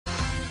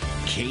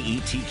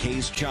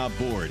KETK's Job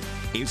Board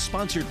is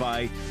sponsored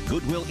by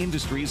Goodwill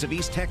Industries of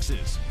East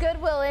Texas.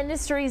 Goodwill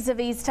Industries of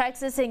East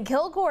Texas in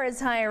Kilgore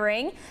is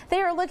hiring. They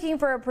are looking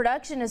for a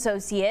production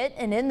associate,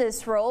 and in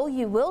this role,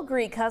 you will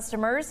greet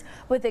customers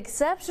with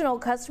exceptional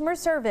customer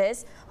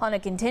service on a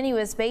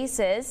continuous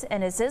basis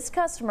and assist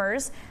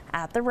customers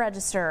at the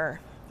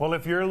register. Well,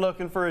 if you're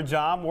looking for a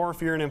job or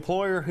if you're an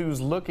employer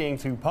who's looking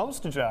to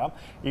post a job,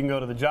 you can go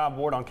to the job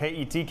board on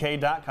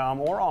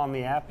KETK.com or on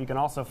the app. You can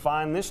also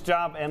find this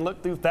job and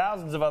look through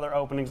thousands of other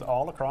openings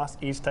all across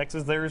East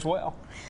Texas there as well.